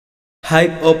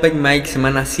Hive Open Mic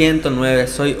semana 109,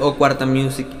 soy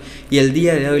Ocuartamusic y el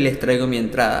día de hoy les traigo mi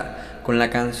entrada con la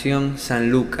canción San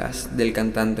Lucas del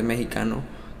cantante mexicano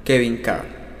Kevin Carr.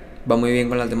 Va muy bien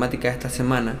con la temática de esta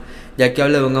semana, ya que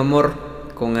habla de un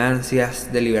amor con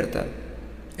ansias de libertad.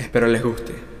 Espero les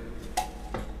guste.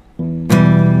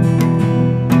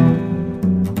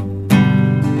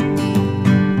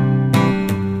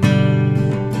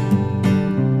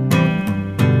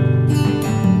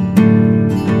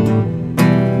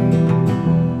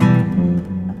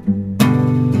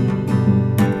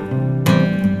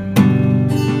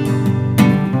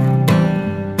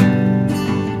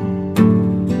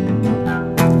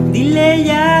 Dile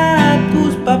ya a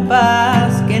tus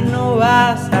papás que no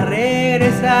vas a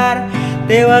regresar.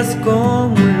 Te vas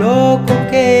con un loco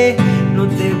que no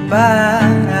te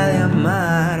para de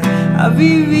amar. A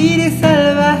vivir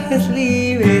salvajes,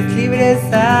 libres, libres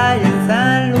allá en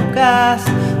San Lucas.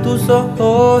 Tus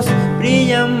ojos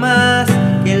brillan más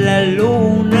que la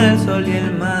luna, el sol y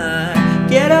el mar.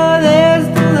 Quiero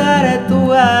desnudar a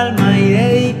tu alma y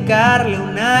dedicarle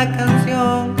una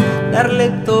canción, darle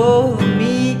todo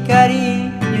mi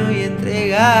cariño y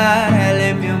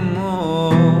entregarle mi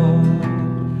amor.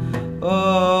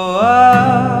 Oh, oh,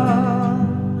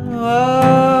 oh,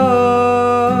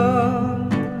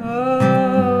 oh.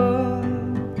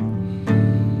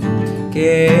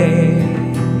 Qué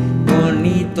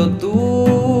bonito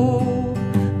tu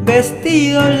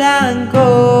vestido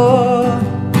blanco.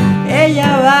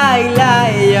 Ella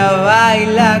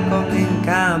baila con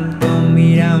encanto.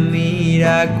 Mira,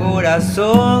 mira,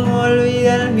 corazón,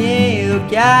 olvida el miedo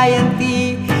que hay en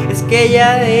ti. Es que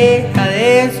ella deja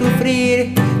de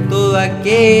sufrir, todo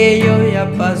aquello ya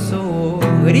pasó.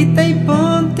 Grita y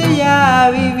ponte ya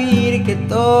a vivir, que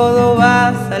todo va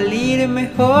a salir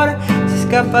mejor. Si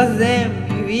escapas de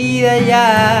mi vida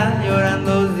ya,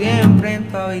 llorando siempre en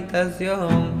tu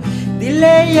habitación.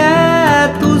 Dile ya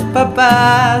a tus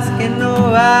papás que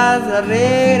no vas a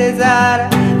regresar.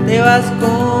 Te vas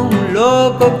con un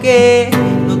loco que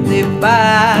no te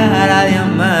para de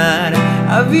amar.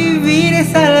 A vivir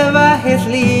salvajes,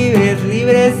 libres,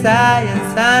 libres allá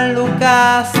en San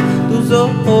Lucas. Tus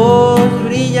ojos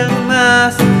brillan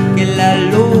más que la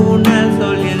luna, el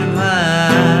sol y el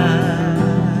mar.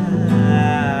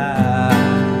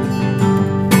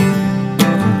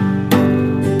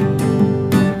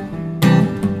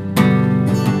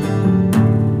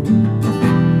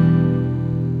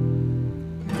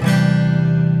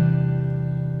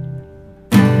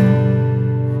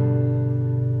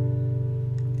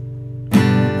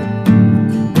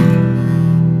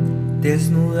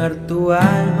 Desnudar tu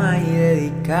alma y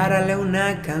dedicarle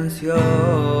una canción.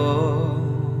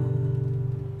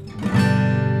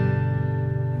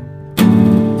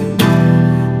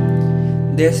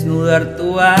 Desnudar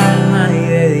tu alma y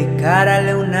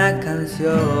dedicarle una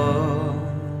canción.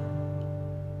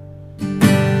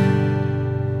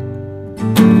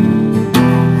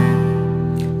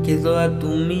 Que toda tu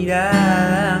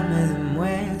mirada me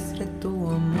demuestre tu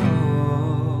amor.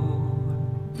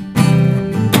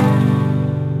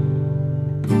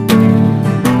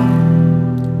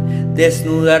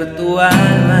 Desnudar tu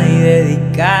alma y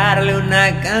dedicarle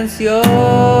una canción.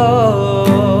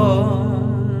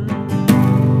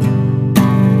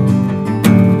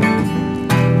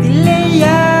 Dile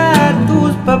ya a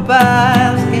tus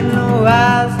papás que no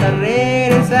vas a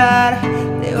regresar.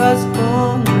 Te vas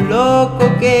con un loco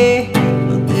que